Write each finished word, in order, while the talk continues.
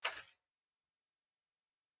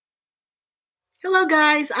Hello,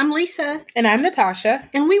 guys. I'm Lisa. And I'm Natasha.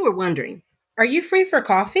 And we were wondering, are you free for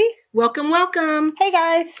coffee? Welcome, welcome. Hey,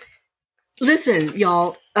 guys. Listen,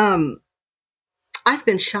 y'all, I've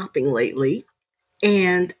been shopping lately,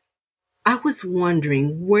 and I was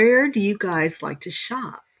wondering, where do you guys like to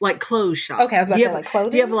shop? Like clothes shop? Okay, I was about to say like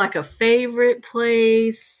clothing. Do you have like a favorite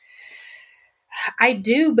place? I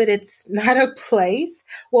do, but it's not a place.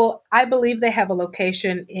 Well, I believe they have a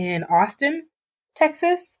location in Austin,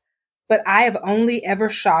 Texas, but I have only ever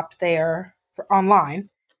shopped there online,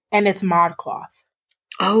 and it's ModCloth.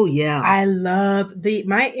 Oh, yeah. I love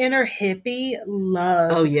my inner hippie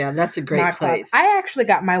loves. Oh, yeah, that's a great ModCloth. place. I actually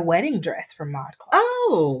got my wedding dress from ModCloth.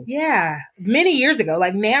 Oh. Yeah, many years ago.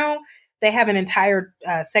 Like now they have an entire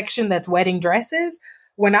section that's wedding dresses.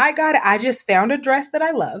 When I got it, I just found a dress that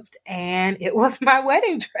I loved, and it was my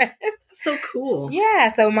wedding dress. So cool. Yeah,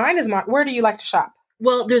 so mine is where do you like to shop?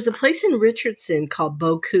 Well, there's a place in Richardson called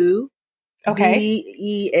Beaucoup. Okay.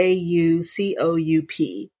 Beaucoup.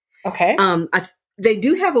 Okay. They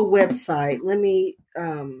do have a website. Let me.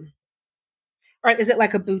 Or is it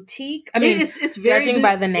like a boutique? I mean, it's very judging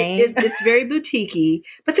by the name, it's very boutiquey,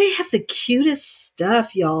 but they have the cutest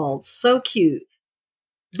stuff, y'all. So cute.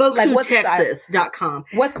 BeauxTexas.com.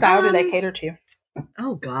 What style do they cater to?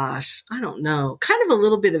 Oh gosh, I don't know. Kind of a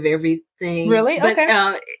little bit of everything. Really? But,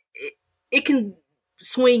 okay. It can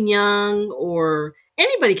swing young or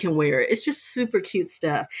anybody can wear it. It's just super cute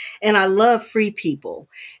stuff. And I love Free People.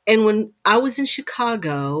 And when I was in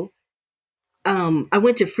Chicago, I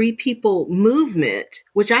went to Free People Movement,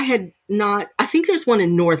 which I had not, I think there's one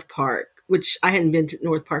in North Park, which I hadn't been to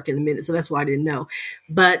North Park in a minute, so that's why I didn't know.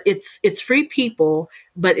 But it's Free People,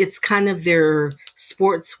 but it's kind of their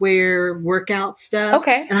sportswear workout stuff.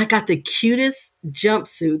 Okay. And I got the cutest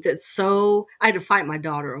jumpsuit that's so, I had to fight my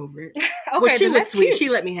daughter over it. Okay, well, she was sweet. Cute. She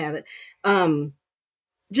let me have it.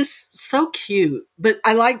 Just so cute. But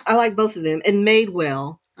I like both of them. And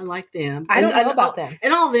Madewell. I like them. I don't know about them.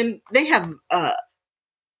 And all of them, they have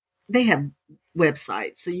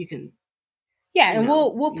websites, so you can. Yeah, and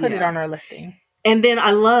we'll put it on our listing. And then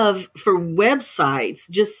I love for websites,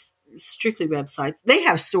 just strictly websites. They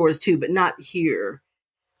have stores too, but not here.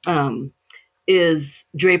 Is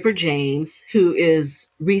Draper James, who is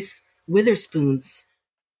Reese Witherspoon's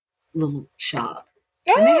little shop.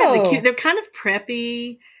 Oh, and they have the cute. They're kind of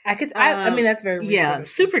preppy. I mean, that's very yeah,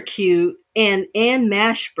 super cute. And Ann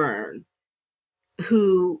Mashburn,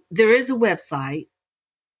 who there is a website.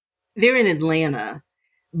 They're in Atlanta,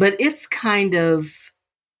 but it's kind of.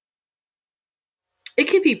 It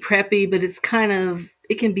can be preppy, but it's kind of.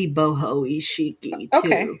 It can be boho-y, chic-y too.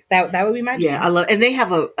 Okay, that would be my jam. Yeah, I love, and they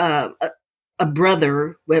have a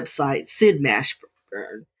brother website, Sid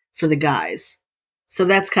Mashburn, for the guys. So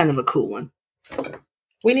that's kind of a cool one.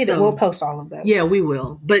 We'll post all of those. Yeah, we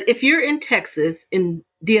will. But if you're in Texas, in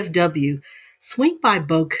DFW, swing by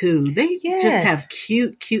Beaucoup. They just have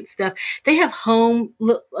cute stuff. They have home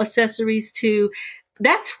accessories too.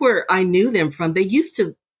 That's where I knew them from. They used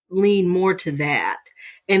to lean more to that.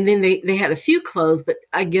 And then they had a few clothes, but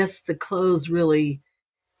I guess the clothes really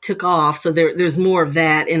took off. So there's more of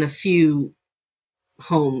that and a few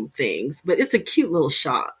home things. But it's a cute little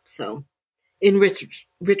shop. So in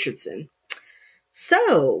Richardson.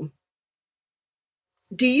 So,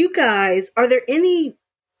 are there any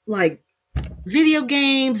like video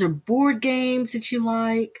games or board games that you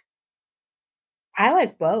like? I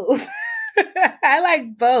like both.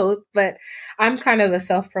 But I'm kind of a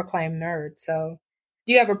self-proclaimed nerd. So,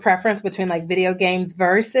 do you have a preference between like video games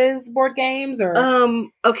versus board games or?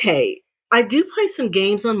 Okay. I do play some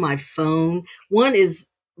games on my phone. One is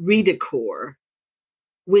Redecor,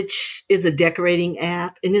 which is a decorating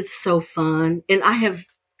app, and it's so fun. And I have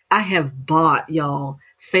bought, y'all,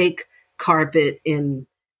 fake carpet and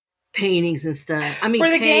paintings and stuff. I mean,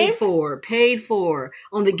 paid for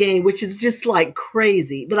on the game, which is just like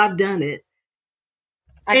crazy, but I've done it.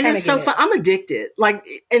 And it's so fun. I'm addicted. Like,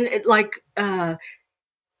 and it, like,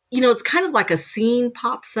 it's kind of like a scene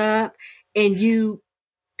pops up and you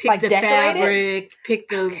pick like the fabric, pick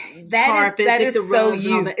the carpet, pick the rugs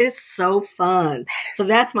and all that. It's so fun. So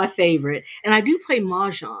that's my favorite. And I do play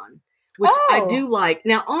Mahjong, which I do like.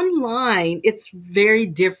 Now online, it's very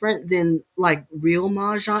different than like real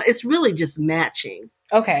Mahjong. It's really just matching.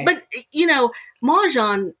 Okay. But,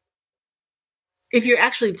 Mahjong, if you're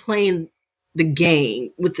actually playing the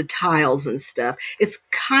game with the tiles and stuff, it's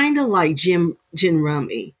kind of like gin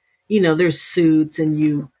rummy. There's suits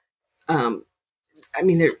and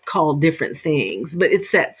they're called different things, but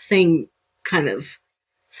it's that same kind of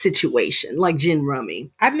situation, like gin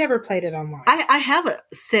rummy. I've never played it online. I have a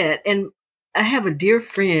set, and I have a dear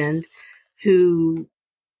friend who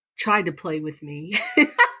tried to play with me.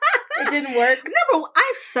 It didn't work. Number one,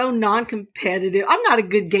 I'm so non-competitive. I'm not a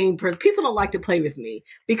good game person. People don't like to play with me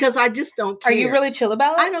because I just don't care. Are you really chill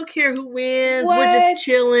about it? I don't care who wins. What? We're just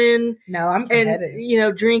chilling. No, I'm competitive.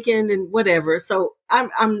 And drinking and whatever. So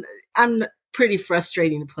I'm pretty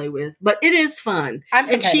frustrating to play with, but it is fun.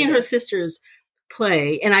 And she and her sisters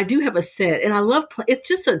play, and I do have a set, and I love playing. It's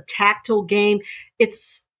just a tactile game.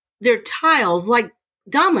 They're tiles like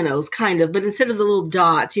dominoes, kind of, but instead of the little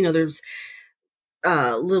dots, there's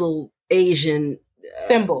little Asian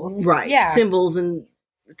symbols, right? Yeah, symbols and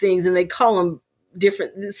things, and they call them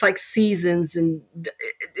different. It's like seasons, and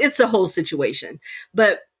it's a whole situation.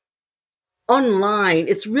 But online,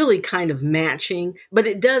 it's really kind of matching, but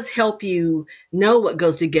it does help you know what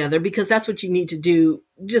goes together because that's what you need to do.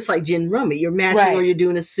 Just like gin rummy, you're matching, right, or you're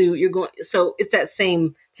doing a suit. So it's that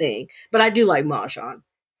same thing. But I do like Mahjong.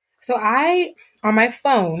 So on my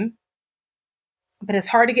phone. But it's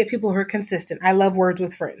hard to get people who are consistent. I love Words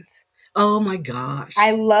with Friends. Oh my gosh.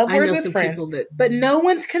 I love Words with Friends. That... But no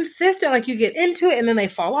one's consistent. Like you get into it and then they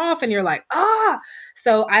fall off and you're like, ah.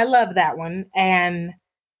 So I love that one. And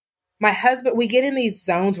my husband, we get in these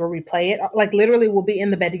zones where we play it. Like literally we'll be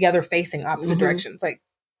in the bed together facing opposite directions. Like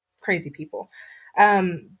crazy people.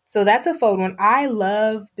 So that's a phone one. I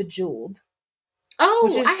love Bejeweled. Oh,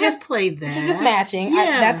 which is I just played that. Which is just matching.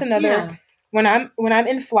 Yeah, that's another... Yeah. When I'm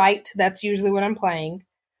in flight, that's usually what I'm playing.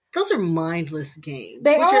 Those are mindless games.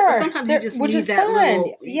 They are. Sometimes you just need that fun.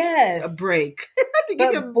 Little yes. a break. to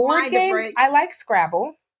give your board games, a break. I like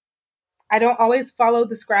Scrabble. I don't always follow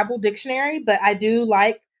the Scrabble dictionary, but I do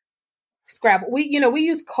like Scrabble. We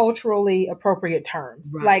use culturally appropriate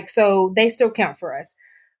terms. Right. Like, so they still count for us.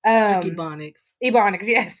 Like Ebonics. Ebonics,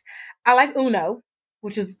 yes. I like Uno,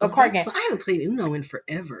 which is a card game. I haven't played Uno in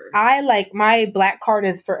forever. My black card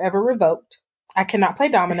is forever revoked. I cannot play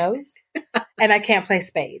dominoes, and I can't play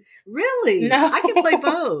spades. Really? No. I can play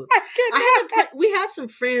both. We have some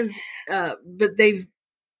friends, but they've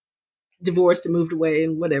divorced and moved away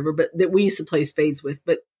and whatever, but that we used to play spades with.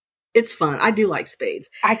 But it's fun. I do like spades.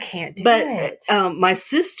 I can't do it. But my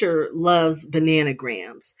sister loves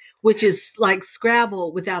Bananagrams, which is like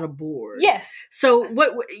Scrabble without a board. Yes. So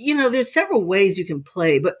there's several ways you can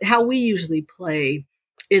play, but how we usually play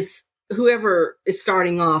is whoever is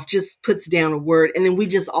starting off just puts down a word, and then we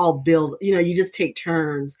just all build. You just take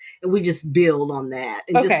turns, and we just build on that.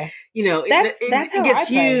 And okay. Just, it gets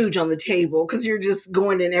huge on the table because you're just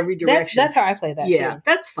going in every direction. That's how I play that. Yeah, too.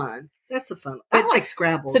 that's fun. That's a fun. I like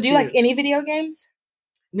Scrabble. So do you like any video games?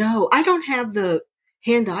 No, I don't have the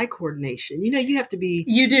hand-eye coordination. You have to be.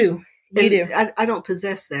 You do. You do. I don't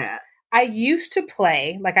possess that. I used to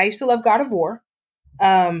play, I used to love God of War.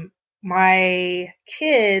 My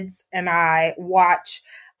kids and I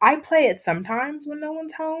play it sometimes when no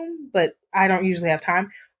one's home, but I don't usually have time.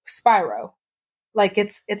 Spyro.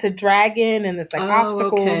 It's a dragon and it's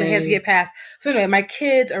obstacles and he has to get past. So anyway, my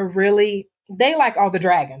kids are they like all the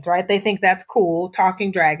dragons, right? They think that's cool,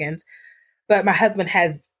 talking dragons. But my husband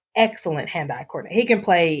has excellent hand-eye coordination. He can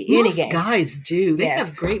play any game. Most guys do. They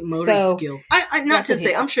have great motor skills.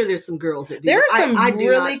 I'm sure there's some girls that do. There are some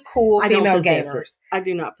really cool female gamers. I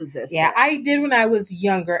do not possess that. Yeah, I did when I was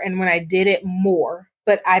younger and when I did it more,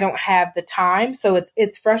 but I don't have the time. So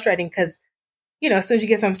it's frustrating because, as soon as you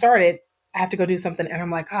get something started, I have to go do something and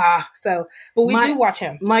I'm like, but we do watch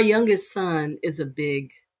him. My youngest son is a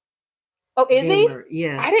big is gamer. He?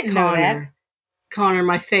 Yes. I didn't know that. Connor,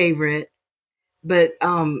 my favorite. But,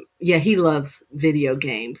 he loves video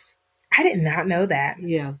games. I did not know that.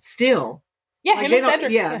 Yeah, still. Yeah, him and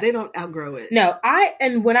Cedric. Yeah, they don't outgrow it. No,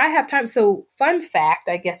 and when I have time, so fun fact,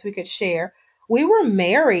 I guess we could share, we were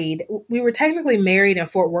married. We were technically married in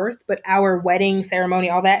Fort Worth, but our wedding ceremony,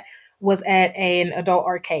 all that, was at an adult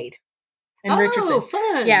arcade in Richardson.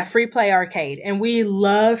 Fun. Yeah, free play arcade. And we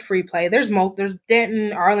love free play. There's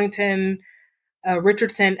Denton, Arlington,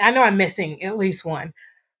 Richardson. I know I'm missing at least one.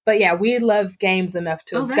 But yeah, we love games enough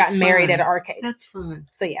to have gotten married at an arcade. That's fun.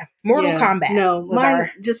 So yeah, Mortal Kombat. No,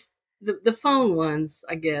 just the phone ones,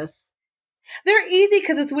 I guess. They're easy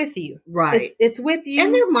because it's with you. Right. It's with you.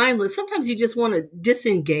 And they're mindless. Sometimes you just want to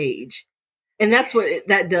disengage. And that's what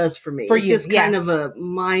that does for me. It's just kind of a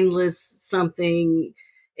mindless something.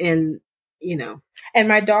 And, And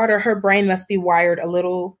my daughter, her brain must be wired a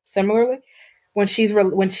little similarly. When she's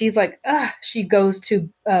like, she goes to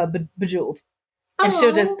Bejeweled. And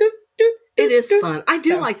she'll just it is fun. I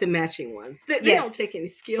do like the matching ones. They don't take any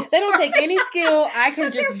skill. They don't take any skill. I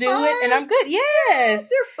can just do it and I'm good. Yes.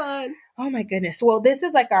 They're fun. Oh my goodness. Well, this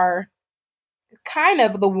is our kind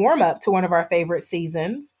of the warm up to one of our favorite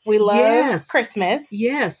seasons. We love Christmas.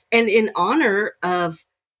 Yes. And in honor of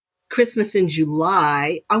Christmas in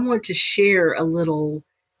July, I want to share a little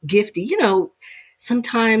gifty.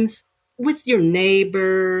 Sometimes with your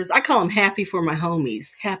neighbors, I call them happy for my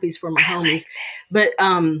homies, happies for my homies. But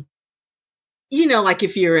like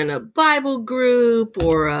if you're in a Bible group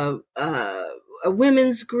or a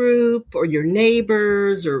women's group or your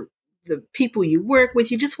neighbors or the people you work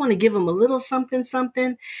with, you just want to give them a little something,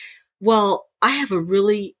 something. Well, I have a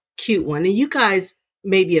really cute one, and you guys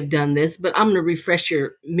maybe have done this, but I'm going to refresh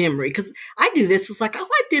your memory because I do this. It's like, oh,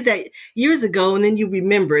 I did that years ago, and then you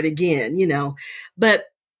remember it again, but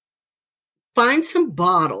find some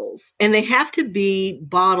bottles, and they have to be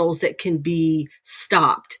bottles that can be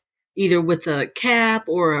stopped either with a cap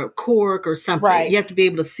or a cork or something. Right. You have to be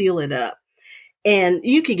able to seal it up. And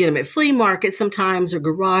you can get them at flea markets sometimes or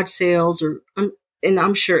garage sales and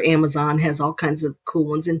I'm sure Amazon has all kinds of cool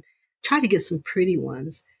ones, and try to get some pretty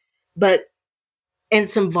ones. And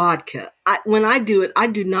some vodka. When I do it, I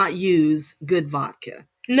do not use good vodka.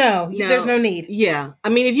 No, there's no need. Yeah. I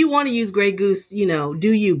mean, if you want to use Grey Goose, do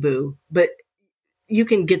you, boo. But you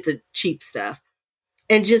can get the cheap stuff.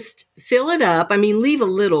 And just fill it up. I mean, leave a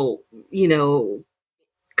little,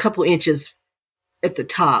 couple inches at the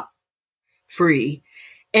top free.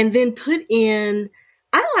 And then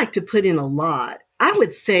I like to put in a lot. I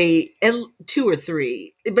would say 2 or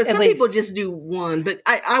 3. But some people just do 1. But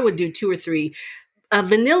I would do 2 or 3.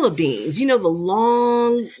 Vanilla beans, the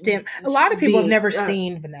long stem. A lot of people have never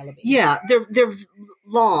seen vanilla beans. Yeah, they're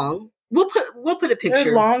long. We'll put a picture.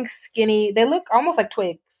 They're long, skinny. They look almost like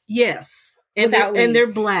twigs. Yes. And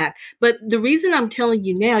they're black. But the reason I'm telling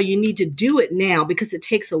you now, you need to do it now because it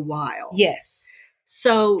takes a while. Yes.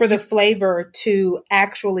 So for the flavor to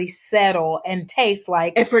actually settle and taste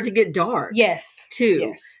like, and for it to get dark. Yes. Too.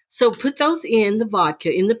 Yes. So put those in the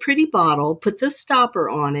vodka in the pretty bottle, put the stopper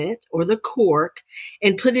on it or the cork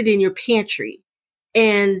and put it in your pantry.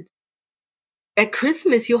 And at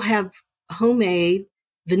Christmas, you'll have homemade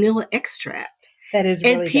vanilla extract. That is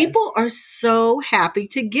really and people are so happy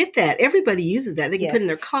to get that. Everybody uses that. They can put in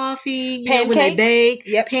their coffee, when they bake,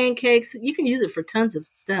 pancakes. You can use it for tons of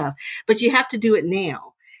stuff, but you have to do it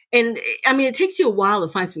now. And I mean, it takes you a while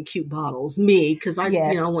to find some cute bottles. Me, because I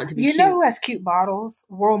want to be cute. You know who has cute bottles?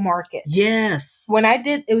 World Market. Yes. When I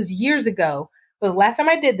did, it was years ago, but the last time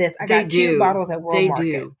I did this, I got cute bottles at World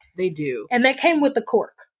Market. They do. And they came with the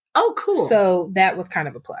cork. Oh, cool. So that was kind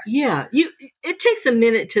of a plus. Yeah. It takes a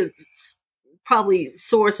minute to probably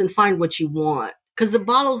source and find what you want because the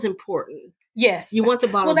bottle's important. Yes. You want the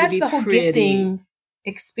bottle to be pretty. Well, that's the whole gifting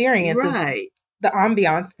experience. Right. The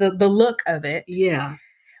ambiance, the look of it. Yeah.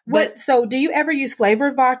 So do you ever use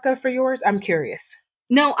flavored vodka for yours? I'm curious.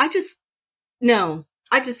 No, I just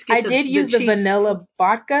get did use the vanilla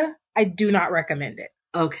vodka. I do not recommend it.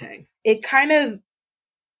 Okay. It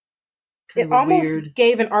it almost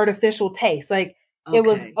gave an artificial taste. Like it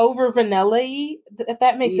was over vanilla-y, if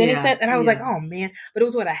that makes any sense. And I was like, oh man, but it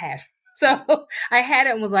was what I had. So I had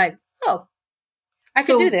it and was like, oh, I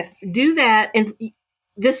could do this. Do that. And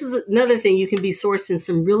this is another thing. You can be sourcing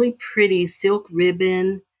some really pretty silk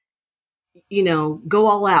ribbon, go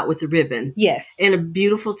all out with the ribbon. Yes. And a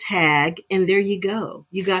beautiful tag. And there you go.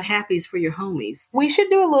 You got happies for your homies. We should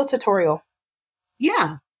do a little tutorial.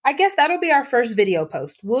 Yeah. I guess that'll be our first video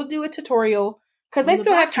post. We'll do a tutorial because they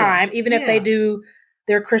still have time, even if they do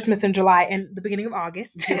their Christmas in July and the beginning of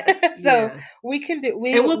August. Yes, so we can do,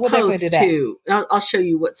 we'll post definitely do that too. I'll show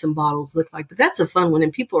you what some bottles look like, but that's a fun one.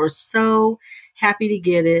 And people are so happy to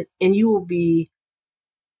get it. And you will be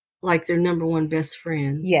like their number one best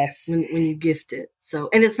friend. Yes. When you gift it. So,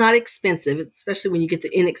 and it's not expensive, especially when you get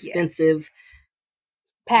the inexpensive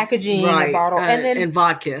packaging, the bottle, and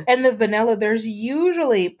vodka. And the vanilla, there's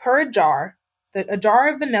usually per jar, a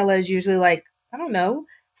jar of vanilla is usually like, I don't know,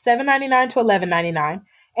 $7.99 to $11.99.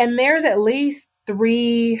 And there's at least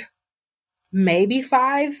 3, maybe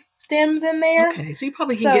 5 stems in there. Okay, so you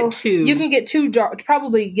probably can get 2. You can get 2 jars,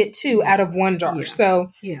 probably get 2 out of 1 jar. Yeah.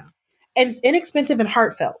 So, yeah. And it's inexpensive and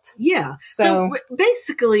heartfelt. Yeah. So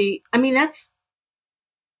basically, I mean, that's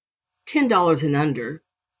 $10 and under.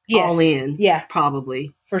 Yes. All in. Yeah.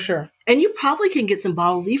 Probably. For sure. And you probably can get some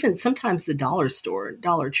bottles, even sometimes the dollar store,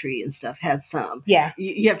 Dollar Tree and stuff has some. Yeah.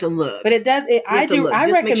 You have to look. But it does, I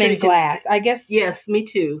recommend glass. I guess. Yes, me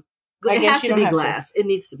too. It has to be glass. It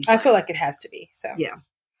needs to be glass. I feel like it has to be. So. Yeah.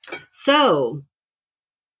 So.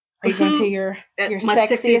 Are you going to your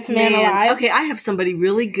sexiest man alive? Okay, I have somebody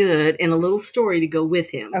really good and a little story to go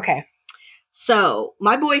with him. Okay. So,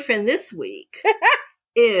 my boyfriend this week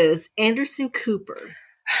is Anderson Cooper,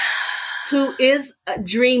 who is a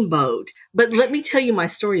dreamboat. But let me tell you my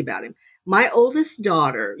story about him. My oldest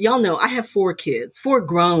daughter, y'all know I have 4 kids, 4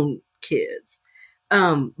 grown kids.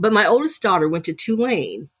 But my oldest daughter went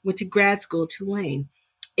to grad school at Tulane.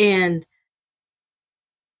 And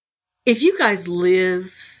if you guys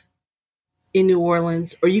live in New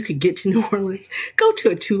Orleans, or you could get to New Orleans, go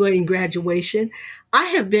to a Tulane graduation. I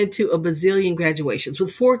have been to a bazillion graduations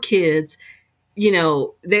with 4 kids. You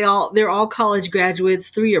know, they're all college graduates,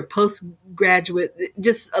 3 are postgraduate,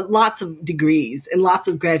 just lots of degrees and lots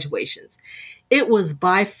of graduations. It was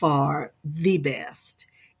by far the best.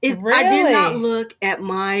 Really? I did not look at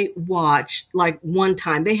my watch like one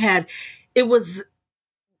time. They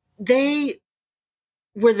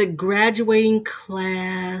were the graduating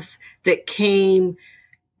class that came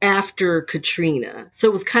after Katrina. So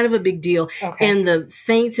it was kind of a big deal. Okay. And the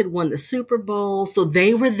Saints had won the Super Bowl. So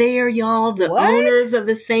they were there, y'all. The What? owners of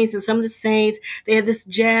the Saints and some of the Saints. They had this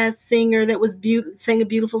jazz singer that was sang a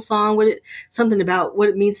beautiful song with it, something about what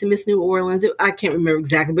it means to miss New Orleans. I can't remember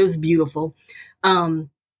exactly, but it was beautiful.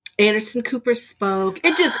 Anderson Cooper spoke.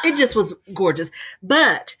 It just was gorgeous.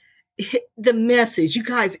 But the message, you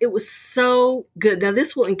guys, it was so good. Now,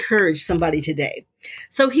 this will encourage somebody today.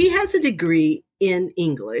 So he has a degree in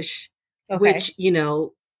English, which, you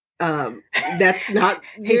know, that's not,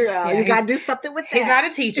 you got to do something with that. He's not a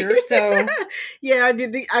teacher, so. Yeah,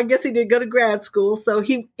 I guess he did go to grad school. So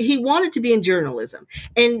he wanted to be in journalism.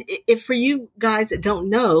 And if for you guys that don't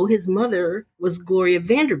know, his mother was Gloria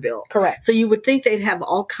Vanderbilt. Correct. So you would think they'd have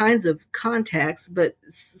all kinds of contacts, but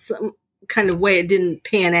some kind of way it didn't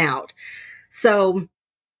pan out. So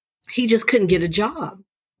he just couldn't get a job.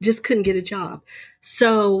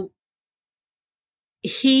 So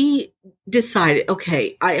he decided,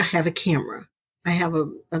 okay, I have a camera. I have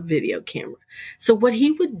a video camera. So what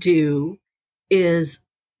he would do is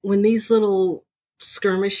when these little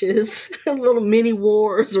skirmishes, little mini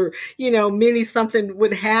wars or, you know, mini something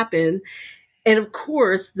would happen. And of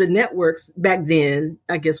course, the networks back then,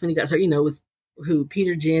 I guess when he got started, you know, it was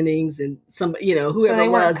Peter Jennings and some, you know, whoever it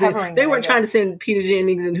was. They weren't trying to send Peter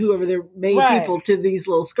Jennings and whoever their main people to these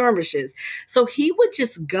little skirmishes. So he would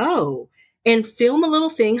just go and film a little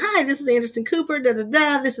thing. Hi, this is Anderson Cooper.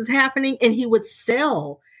 This is happening. And he would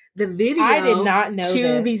sell the video I did not know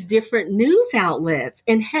to these different news outlets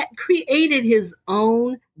and had created his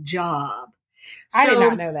own job. So I did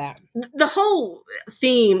not know that. The whole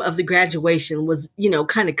theme of the graduation was, you know,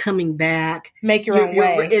 kind of coming back. Make your own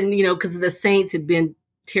way. And, you know, because the Saints had been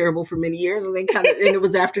terrible for many years and they kind of, and it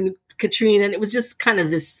was after Katrina and it was just kind of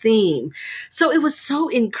this theme. So it was so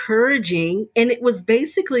encouraging. And it was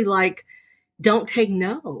basically like, don't take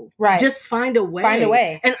no. Right. Just find a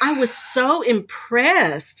way. And I was so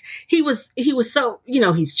impressed. He was so, you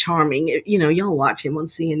know, he's charming. You know, y'all watch him on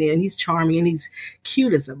CNN. He's charming and he's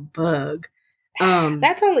cute as a bug.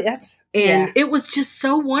 It was just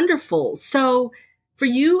so wonderful. So for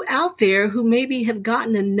you out there who maybe have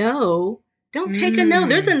gotten a no, don't take a no.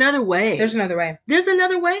 There's another way.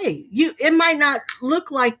 It might not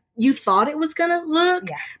look like you thought it was going to look,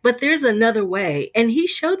 but there's another way. And he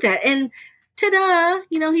showed that. And ta-da,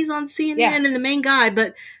 you know, he's on CNN and the main guy,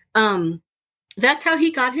 but that's how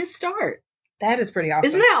he got his start. That is pretty awesome.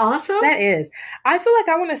 Isn't that awesome? That is. I feel like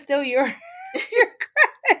I want to steal your crush.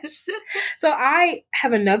 So I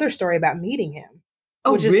have another story about meeting him.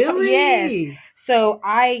 Oh, really? Yes. So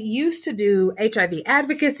I used to do HIV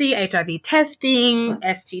advocacy, HIV testing,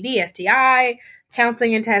 STD, STI,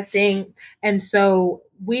 counseling and testing. And so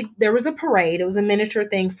there was a parade. It was a miniature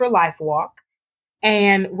thing for Life Walk.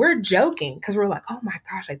 And we're joking because we're like, oh my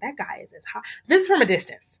gosh, like that guy is as hot. This is from a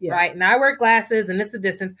distance, right? And I wear glasses and it's a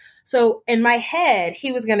distance. So in my head,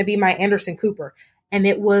 he was going to be my Anderson Cooper. And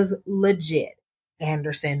it was legit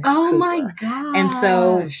Anderson Cooper. Oh my gosh. And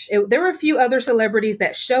so there were a few other celebrities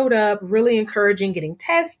that showed up, really encouraging getting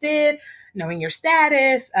tested, knowing your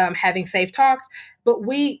status, having safe talks. But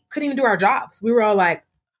we couldn't even do our jobs. We were all like,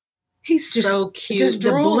 he's so cute. Just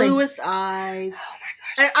drooling. The bluest eyes. Oh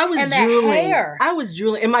my gosh. I was and drooling. That hair. I was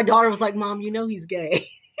drooling. And my daughter was like, Mom, you know he's gay.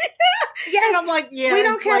 Yes. And I'm like, yeah. We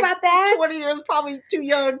don't care about that. 20 years probably too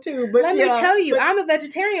young too. But let me tell you, I'm a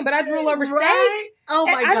vegetarian, but I drool over steak. Oh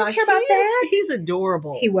my gosh. I don't care about that. He's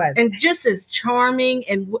adorable. He was. And just as charming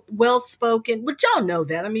and well-spoken, which y'all know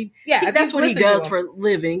that. I mean, yeah, that's what he does for a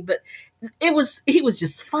living. But he was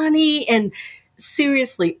just funny. And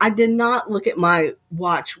seriously, I did not look at my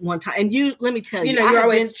watch one time. And let me tell you. You know, you're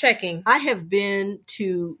always checking. I have been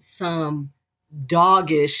to some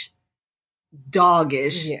doggish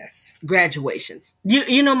graduations.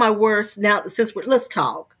 You know my worst. Now, let's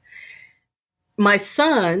talk. My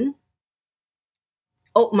son,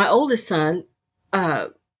 my oldest son,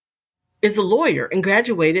 is a lawyer and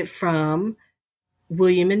graduated from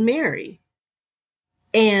William and Mary.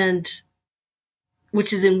 And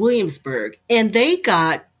which is in Williamsburg. And they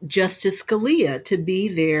got Justice Scalia to be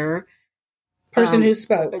their person who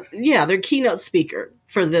spoke. Yeah, their keynote speaker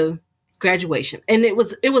for the graduation. And it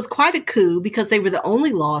was quite a coup because they were the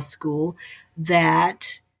only law school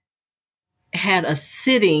that had a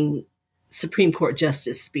sitting Supreme Court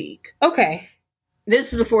justice speak. Okay.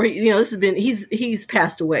 This is before this has been he's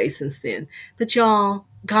passed away since then. But y'all,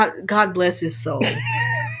 God bless his soul.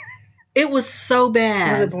 It was so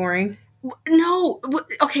bad. Was it boring? No.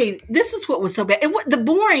 Okay, this is what was so bad. The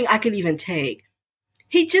boring I could even take.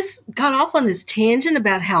 He just got off on this tangent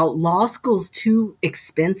about how law school's too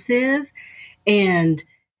expensive and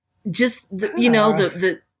just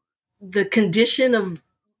the condition of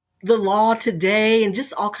the law today and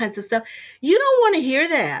just all kinds of stuff. You don't want to hear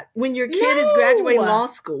that when your kid is graduating law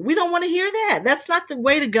school. We don't want to hear that. That's not the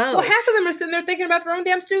way to go. Well, half of them are sitting there thinking about their own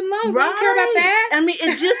damn student loans. Right. I don't care about that. I mean,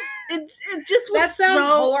 it just was that sounds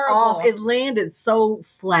so horrible. off. It landed so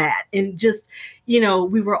flat and just, we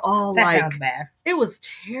were all that sounds bad. It was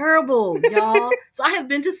terrible, y'all. So I have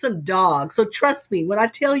been to some dogs. So trust me when I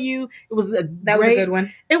tell you it was was a good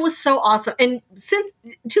one. It was so awesome. And since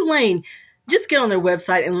Tulane, just get on their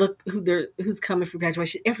website and look who's coming for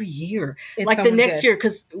graduation every year. It's like the next year,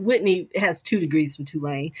 because Whitney has 2 degrees from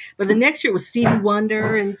Tulane, but the next year was Stevie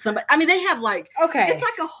Wonder and somebody. I mean, they have it's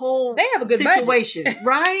like a whole they have a good situation, budget.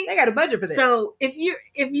 Right? They got a budget for this. So if you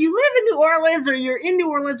live in New Orleans or you're in New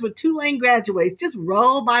Orleans when Tulane graduates, just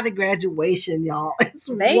roll by the graduation, y'all. It's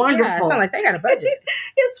wonderful. Yeah, it sounds like they got a budget.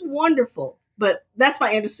 It's wonderful. But that's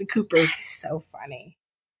my Anderson Cooper. That is so funny.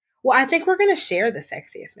 Well, I think we're going to share the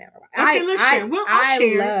sexiest man alive. Okay, let's share. I'll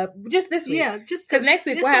share. Love just this week. Yeah, just because next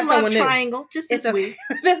week we'll have someone new. Triangle. Just this week.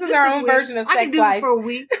 This is our own version of sex life. I can do it for a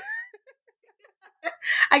week.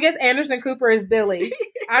 I guess Anderson Cooper is Billy.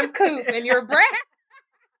 I'm Coop, and you're Brad.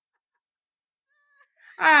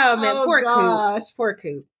 Oh man, poor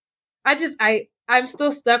Coop. I'm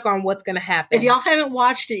still stuck on what's going to happen. If y'all haven't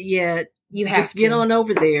watched it yet, you have just get on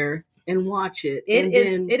over there and watch it.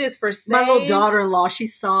 It is for sale. My little daughter-in-law, she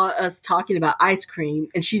saw us talking about ice cream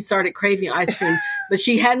and she started craving ice cream, but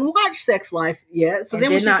she hadn't watched Sex Life yet. So then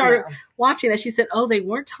when she started watching it, she said, "Oh, they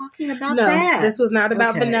weren't talking about that. No, this was not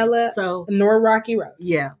about vanilla nor Rocky Road."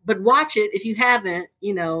 Yeah, but watch it if you haven't.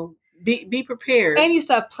 Be prepared, and you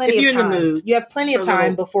still have plenty of time. In the mood, you have plenty of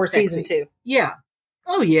time before season 2. Yeah.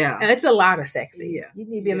 Oh yeah, and it's a lot of sexy. Yeah, you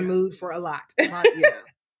need to be in the mood for a lot. Yeah.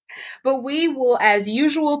 But we will, as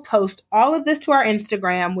usual, post all of this to our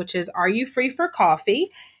Instagram, which is Are You Free for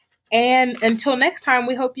Coffee? And until next time,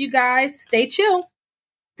 we hope you guys stay chill.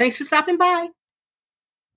 Thanks for stopping by.